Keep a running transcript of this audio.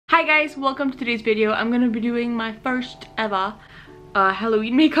Hi guys, welcome to today's video. I'm gonna be doing my first ever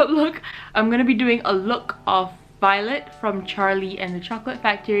Halloween makeup look. I'm gonna be doing a look of Violet from Charlie and the Chocolate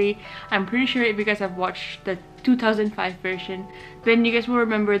Factory. I'm pretty sure if you guys have watched the 2005 version, then you guys will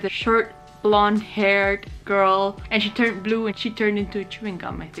remember the short blonde haired girl and she turned blue and she turned into a chewing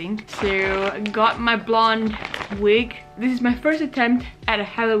gum, I think. So I got my blonde wig. This is my first attempt at a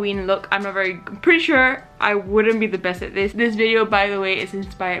Halloween look. I'm pretty sure I wouldn't be the best at this. This video, by the way, is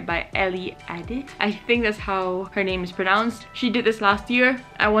inspired by Athisha. I think that's how her name is pronounced. She did this last year.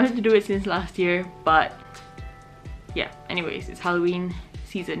 I wanted to do it since last year, but yeah, anyways, it's Halloween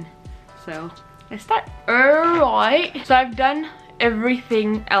season, so let's start. Alright, so I've done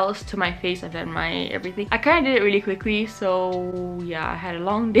everything else to my face. I've done my everything. I kind of did it really quickly, so yeah, I had a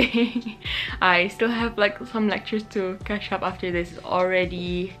long day. I still have like some lectures to catch up after this. It's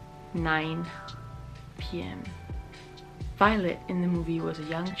already 9 p.m. Violet in the movie was a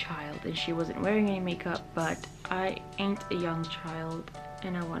young child and she wasn't wearing any makeup, but I ain't a young child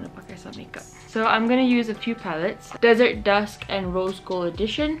and I want to pakai some makeup. So I'm gonna use a few palettes. Desert Dusk and Rose Gold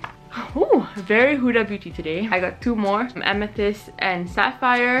Edition. Ooh, very Huda Beauty today. I got two more, Amethyst and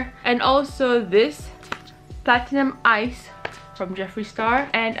Sapphire, and also this Platinum Ice from Jeffree Star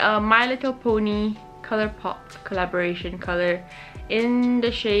and a My Little Pony ColourPop collaboration color in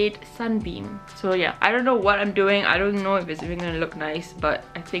the shade Sunbeam. So yeah, I don't know what I'm doing. I don't know if it's even gonna look nice, but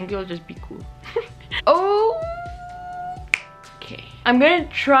I think it'll just be cool. Oh! Okay, I'm gonna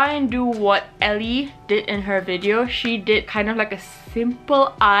try and do what Ellie did in her video. She did kind of like a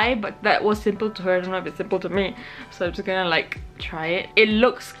simple eye, but that was simple to her. I don't know if it's simple to me, so I'm just gonna like try it. It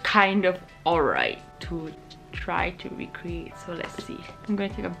looks kind of alright to try to recreate, so let's see. I'm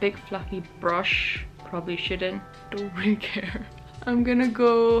gonna take a big fluffy brush. Probably shouldn't, don't really care. I'm gonna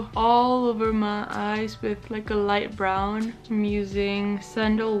go all over my eyes with like a light brown. I'm using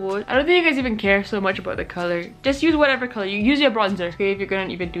Sandalwood. I don't think you guys even care so much about the color. Just use whatever color. You use your bronzer, okay, if you're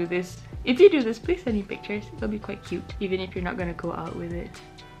gonna even do this. If you do this, please send me pictures. It'll be quite cute, even if you're not gonna go out with it.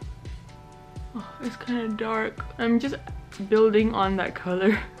 Oh, it's kind of dark. I'm just building on that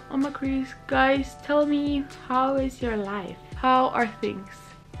color on my crease. Guys, tell me, how is your life? How are things?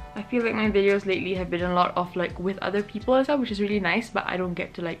 I feel like my videos lately have been a lot of like with other people and stuff, which is really nice, but I don't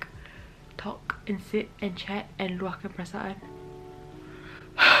get to like talk and sit and chat and luahkan perasaan.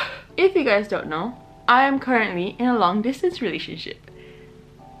 If you guys don't know, I am currently in a long distance relationship.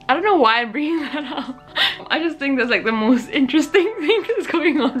 I don't know why I'm bringing that up. I just think that's like the most interesting thing that's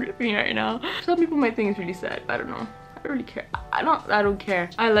going on with me right now. Some people might think it's really sad, but I don't know. I don't really care. I don't care.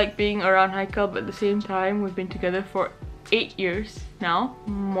 I like being around Haikal, but at the same time, we've been together for 8 years now.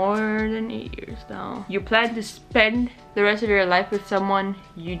 More than 8 years now. You plan to spend the rest of your life with someone,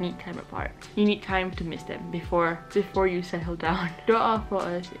 you need time apart. You need time to miss them before you settle down. Dua for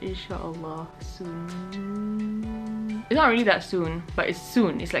us, inshallah, soon. It's not really that soon, but it's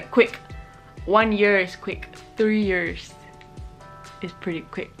soon. It's like quick. 1 year is quick. 3 years is pretty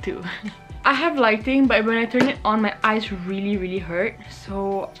quick too. I have lighting, but when I turn it on, my eyes really hurt.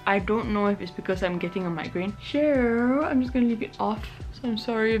 So I don't know if it's because I'm getting a migraine. Sure, I'm just gonna leave it off. So I'm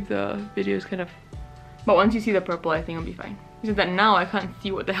sorry if the video is kind of... But once you see the purple, I think I'll be fine. It's just that now I can't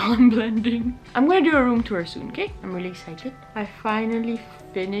see what the hell I'm blending. I'm gonna do a room tour soon, okay? I'm really excited. I finally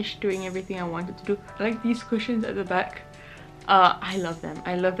finished doing everything I wanted to do. I like these cushions at the back. I love them.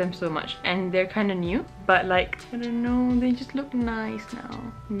 I love them so much, and they're kind of new, but like, I don't know, they just look nice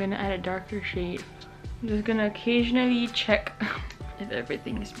now. I'm gonna add a darker shade. I'm just gonna occasionally check if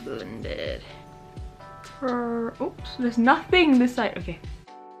everything is blended. Oops, there's nothing this side. Okay.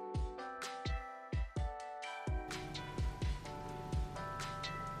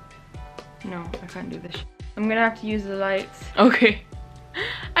 No, I can't do this. I'm gonna have to use the lights. Okay.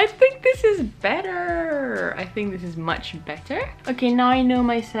 I think this is better. I think this is much better. Okay, now I know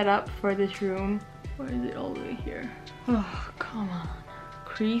my setup for this room. Where is it? All the way here. Oh, come on.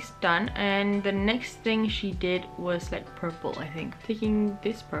 Crease done. And the next thing she did was like purple, I think. Taking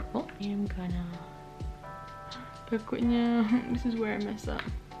this purple, I'm gonna... Takutnya, this is where I mess up.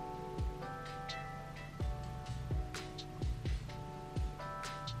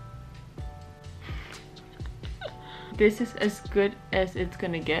 This is as good as it's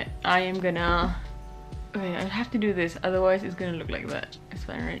gonna get. I am gonna... Okay, I have to do this, otherwise it's gonna look like that. It's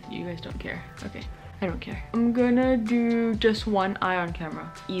fine, right? You guys don't care. Okay, I don't care. I'm gonna do just one eye on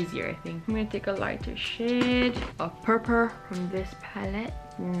camera. Easier, I think. I'm gonna take a lighter shade of purple from this palette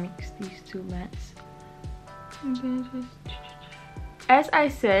and mix these two mattes. I'm gonna just... As I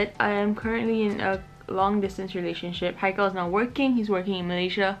said, I am currently in a long distance relationship. Haikal is now working. He's working in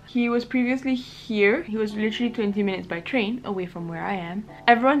Malaysia. He was previously here. He was literally 20 minutes by train away from where I am.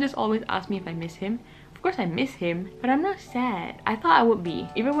 Everyone just always asks me if I miss him. Of course I miss him, but I'm not sad. I thought I would be.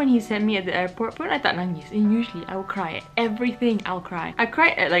 Even when he sent me at the airport, pun I tak nangis. And usually I will cry at everything. I'll cry. I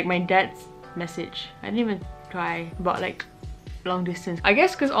cried at like my dad's message. I didn't even cry about like long distance. I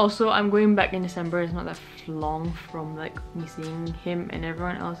guess because also I'm going back in December. It's not that long from like me seeing him and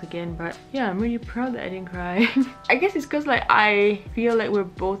everyone else again, but yeah, I'm really proud that I didn't cry. I guess it's because like I feel like we're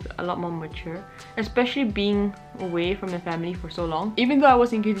both a lot more mature, especially being away from the family for so long. Even though I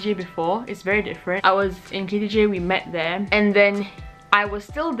was in KTJ before, it's very different. I was in KTJ, we met there, and then I was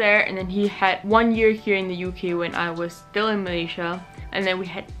still there, and then he had 1 year here in the UK when I was still in Malaysia. And then we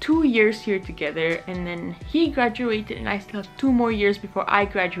had 2 years here together, and then he graduated and I still have 2 more years before I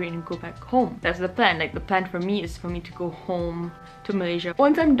graduate and go back home. That's the plan. Like the plan for me is for me to go home to Malaysia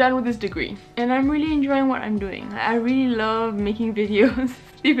once I'm done with this degree. And I'm really enjoying what I'm doing. I really love making videos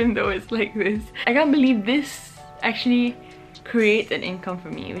even though it's like this. I can't believe this actually create an income for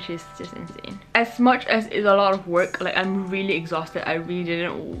me, which is just insane. As much as it's a lot of work, like I'm really exhausted. I really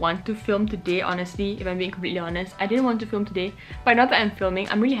didn't want to film today, honestly, if I'm being completely honest. I didn't want to film today, but now that I'm filming,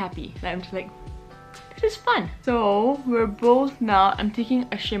 I'm really happy. Like I'm just like, this is fun. So we're both now, I'm taking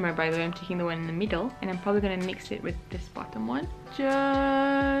a shimmer, by the way. I'm taking the one in the middle, and I'm probably gonna mix it with this bottom one.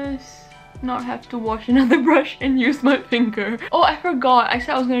 Just not have to wash another brush and use my finger. Oh, I forgot. I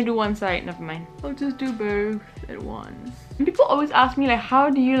said I was gonna do one side. Never mind. I'll just do both at once. And people always ask me like, how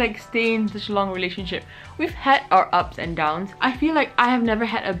do you like stay in such a long relationship? We've had our ups and downs. I feel like I have never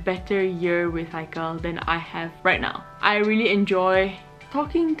had a better year with Haikal than I have right now. I really enjoy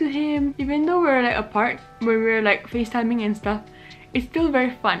talking to him. Even though we're like apart, when we're like FaceTiming and stuff, it's still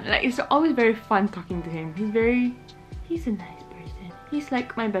very fun. Like it's always very fun talking to him. He's a nice person. He's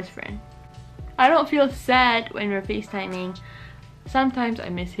like my best friend. I don't feel sad when we're FaceTiming. Sometimes I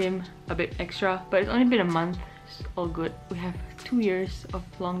miss him a bit extra, but it's only been a month. It's all good. We have 2 years of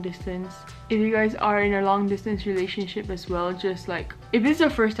long distance. If you guys are in a long distance relationship as well, just like, if this is your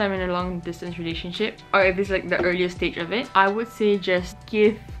first time in a long distance relationship, or if it's like the earliest stage of it, I would say just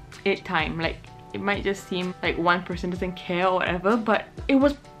give it time. Like it might just seem like one person doesn't care or whatever, but it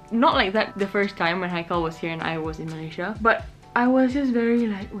was not like that the first time when Haikal was here and I was in Malaysia. But I was just very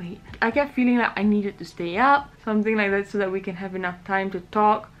like, wait. I kept feeling like I needed to stay up, something like that, so that we can have enough time to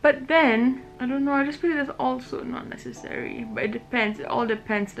talk. But then, I don't know, I just feel that's also not necessary. But it depends, it all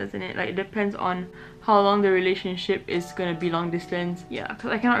depends, doesn't it? Like it depends on how long the relationship is gonna be long distance. Yeah,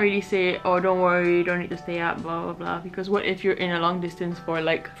 because I cannot really say, oh don't worry, you don't need to stay up, blah blah blah. Because what if you're in a long distance for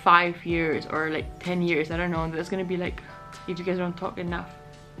like 5 years or like 10 years? I don't know, that's gonna be like, if you guys don't talk enough,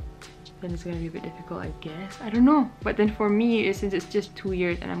 then it's gonna be a bit difficult, I guess. I don't know. But then for me, since it's just 2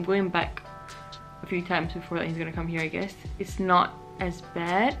 years and I'm going back a few times before he's gonna come here, I guess, it's not as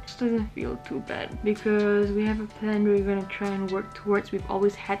bad. It just doesn't feel too bad because we have a plan we're gonna try and work towards. We've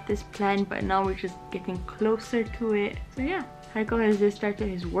always had this plan, but now we're just getting closer to it. So yeah, Haikal has just started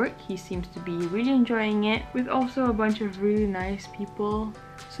his work. He seems to be really enjoying it, with also a bunch of really nice people.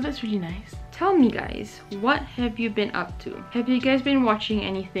 So that's really nice. Tell me guys, what have you been up to? Have you guys been watching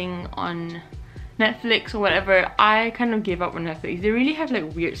anything on Netflix or whatever? I kind of gave up on Netflix. They really have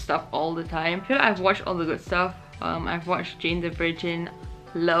like weird stuff all the time. I feel like I've watched all the good stuff. I've watched Jane the Virgin.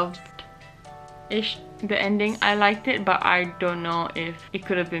 Loved-ish the ending. I liked it, but I don't know if it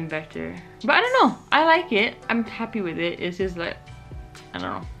could have been better. But I don't know. I like it. I'm happy with it. It's just like, I don't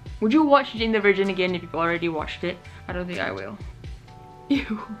know. Would you watch Jane the Virgin again if you've already watched it? I don't think I will.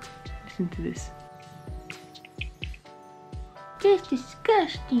 Ew. Listen to this. This is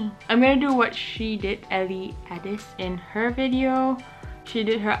disgusting. I'm gonna do what she did, Ellie Addis, in her video. She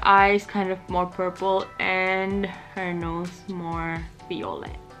did her eyes kind of more purple and her nose more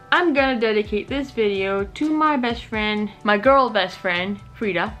violet. I'm gonna dedicate this video to my best friend, my girl best friend,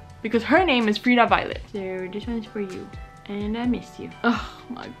 Frida, because her name is Frida Violet. So this one's for you. And I miss you. Oh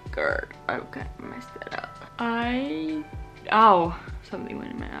my god, I kind of messed that up. Ow, something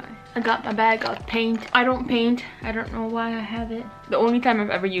went in my eye. I got my bag of paint. I don't paint. I don't know why I have it. The only time I've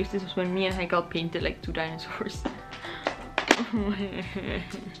ever used this was when me and Haikal painted like 2 dinosaurs.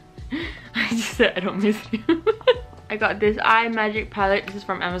 I just said I don't miss you. I got this eye magic palette. This is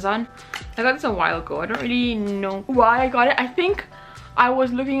from Amazon. I got this a while ago. I don't really know why I got it. I think I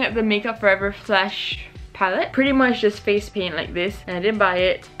was looking at the Makeup Forever Flash palette, pretty much just face paint like this, and I didn't buy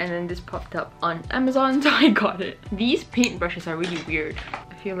it, and then this popped up on Amazon, so I got it. These paint brushes are really weird.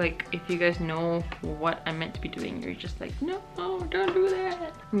 I feel like if you guys know what I'm meant to be doing, you're just like, no, don't do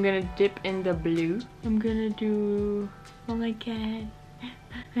that. I'm gonna dip in the blue. I'm gonna do, oh my god,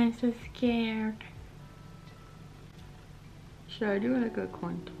 I'm so scared. Should I do like a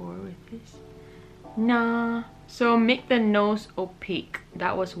contour with this? Nah. So make the nose opaque.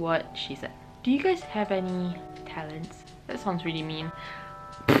 That was what she said. Do you guys have any talents? That sounds really mean.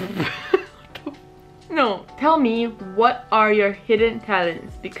 No, tell me, what are your hidden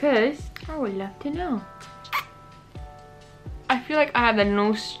talents? Because I would love to know. I feel like I have the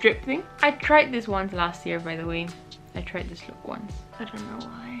nose strip thing. I tried this once last year, by the way. I tried this look once. I don't know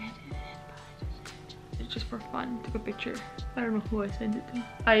why I did it, but it's just for fun. Took a picture. I don't know who I sent it to.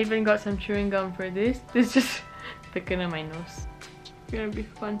 I even got some chewing gum for this. This is just sticking on my nose. It's gonna be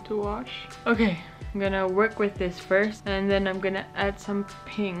fun to wash. Okay, I'm gonna work with this first, and then I'm gonna add some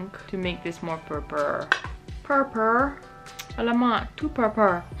pink to make this more purple. Purple. Alamak, too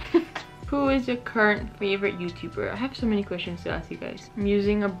purple. Who is your current favorite YouTuber? I have so many questions to ask you guys. I'm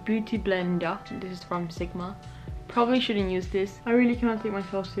using a beauty blender. This is from Sigma. Probably shouldn't use this. I really cannot take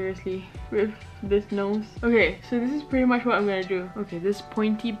myself seriously with this nose. Okay, so this is pretty much what I'm gonna do. Okay, this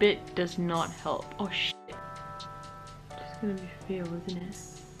pointy bit does not help. Oh shit. It's gonna be fail, isn't it?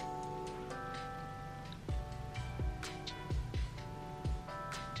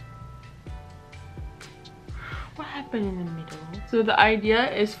 What happened in the middle? So the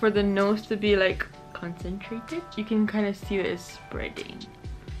idea is for the nose to be like concentrated. You can kind of see that it's spreading.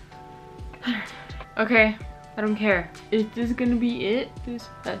 Okay, I don't care. Is this gonna be it? This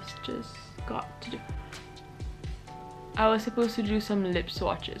has just got to do. I was supposed to do some lip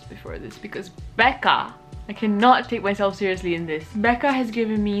swatches before this because Becca, I cannot take myself seriously in this. Becca has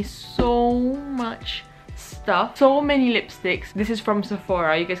given me so much stuff, so many lipsticks. This is from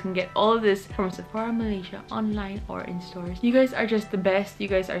Sephora. You guys can get all of this from Sephora Malaysia, online or in stores. You guys are just the best. You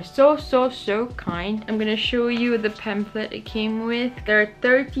guys are so kind. I'm gonna show you the pamphlet it came with. There are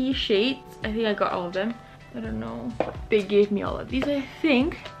 30 shades. I think I got all of them. I don't know. They gave me all of these, I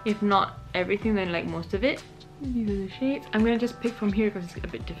think. If not everything, then like most of it. These are the shades. I'm gonna just pick from here because it's a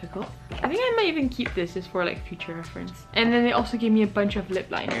bit difficult. I think I might even keep this just for like future reference. And then they also gave me a bunch of lip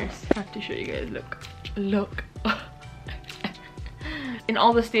liners. I have to show you guys. Look. In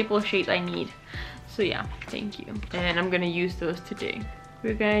all the staple shades I need. So yeah, thank you. And I'm gonna use those today.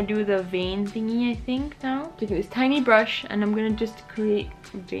 We're gonna do the vein thingy, I think, now. Take this tiny brush and I'm gonna just create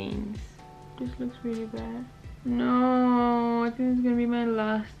veins. This looks really bad. No, I think this is gonna be my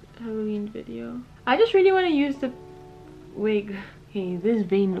last Halloween video. I just really want to use the wig. Hey, this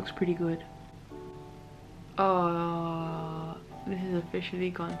vein looks pretty good. Oh, this is officially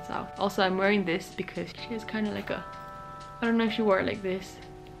gone south. Also, I'm wearing this because she has kind of like a... I don't know if she wore it like this.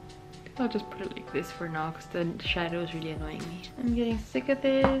 I'll just put it like this for now because the shadow is really annoying me. I'm getting sick of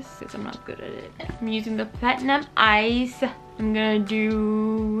this because I'm not good at it. I'm using the Platinum Eyes. I'm gonna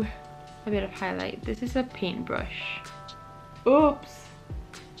do a bit of highlight. This is a paintbrush. Oops.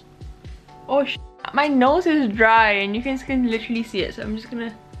 Oh sh, my nose is dry and you guys can literally see it, so I'm just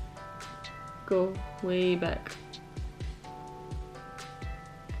gonna go way back.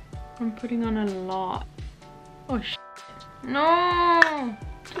 I'm putting on a lot. Oh sh, no,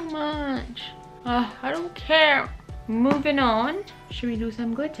 too much. I don't care. Moving on. Should we do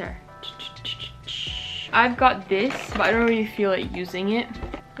some glitter? I've got this, but I don't really feel like using it.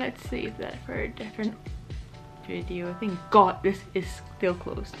 Let's save that for a different video. Thank God this is still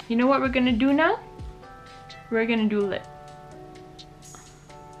closed. You know what we're gonna do now? We're gonna do lip.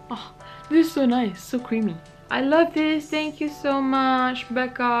 Oh, this is so nice, so creamy. I love this. Thank you so much,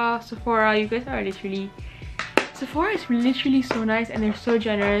 Becca, Sephora. You guys are literally... Sephora is literally so nice and they're so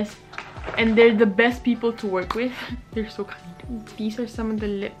generous. And they're the best people to work with. They're so kind. These are some of the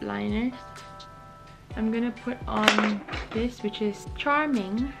lip liners. I'm gonna put on this, which is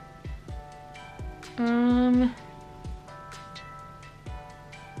Charming. I'm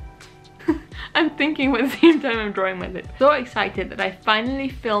thinking at the same time I'm drawing my lip. So excited that I finally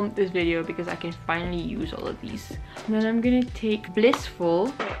filmed this video because I can finally use all of these. And then I'm gonna take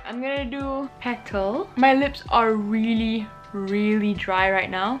Blissful. I'm gonna do Petal. My lips are really dry right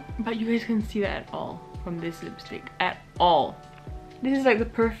now, but you guys can see that at all from this lipstick at all. This is like the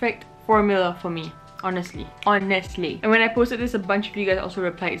perfect formula for me. Honestly. And when I posted this, a bunch of you guys also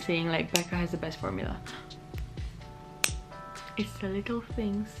replied saying like Becca has the best formula. It's the little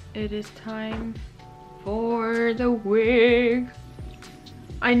things. It is time for the wig.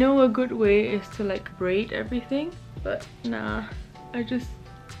 I know a good way is to like braid everything, but nah, I just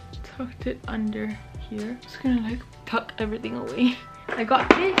tucked it under here. Just gonna like tuck everything away. I got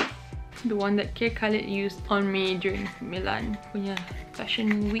this. The one that Khalid used on me during Milan punya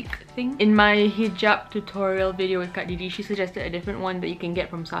fashion week thing. In my hijab tutorial video with Kak Didi, she suggested a different one that you can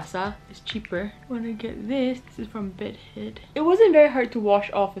get from Sasa. It's cheaper. I want to get this. This is from Bedhead. It wasn't very hard to wash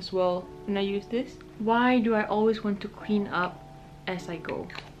off as well when I used this. Why do I always want to clean up as I go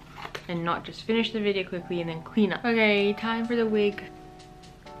and not just finish the video quickly and then clean up. Okay, time for the wig.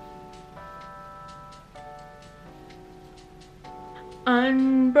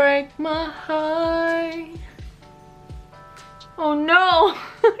 Unbreak my heart. Oh no!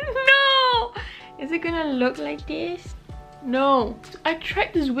 No! Is it gonna look like this? No. I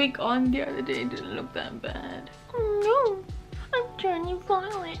tried this wig on the other day, it didn't look that bad. Oh no! I'm turning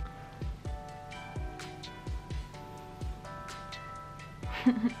violet.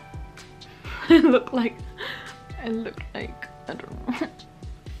 I look like, I don't know.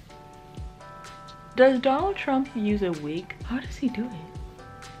 Does Donald Trump use a wig? How does he do it?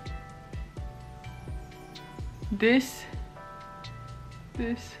 This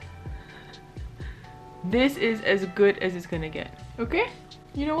is as good as it's gonna get. Okay?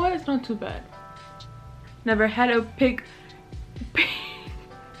 You know what? It's not too bad. Never had a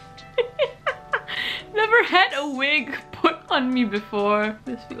never had a wig put on me before.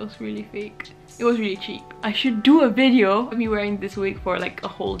 This feels really fake. It was really cheap. I should do a video of me wearing this wig for like a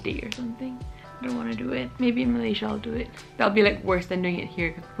whole day or something. I don't want to do it. Maybe in Malaysia I'll do it. That'll be like worse than doing it here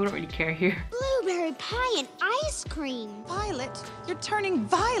because people don't really care here. Blueberry pie and ice cream. Violet, you're turning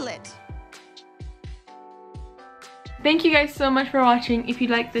violet. Thank you guys so much for watching. If you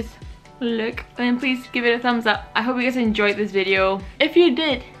like this look, then please give it a thumbs up. I hope you guys enjoyed this video. If you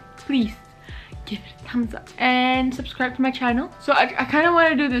did, please give it a thumbs up and subscribe to my channel. So I kind of want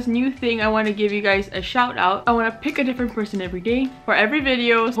to do this new thing. I want to give you guys a shout out. I want to pick a different person every day for every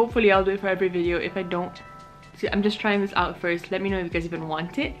video. Hopefully I'll do it for every video. If I don't, see, I'm just trying this out first. Let me know if you guys even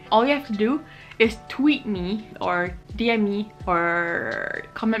want it. All you have to do is tweet me or DM me or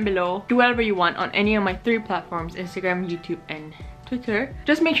comment below. Do whatever you want on any of my 3 platforms, Instagram, YouTube, and Twitter.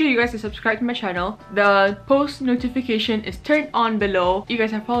 Just make sure you guys are subscribed to my channel. The post notification is turned on below. You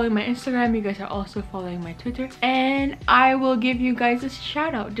guys are following my Instagram. You guys are also following my Twitter. And I will give you guys a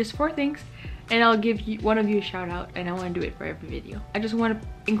shout out. Just 4 things. And I'll give one of you a shout out. And I want to do it for every video. I just want to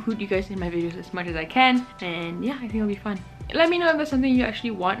include you guys in my videos as much as I can. And yeah, I think it'll be fun. Let me know if there's something you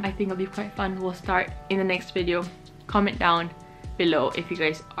actually want. I think it'll be quite fun. We'll start in the next video. Comment down below if you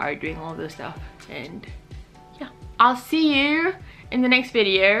guys are doing all this stuff. And yeah, I'll see you in the next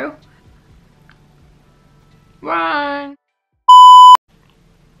video. Bye.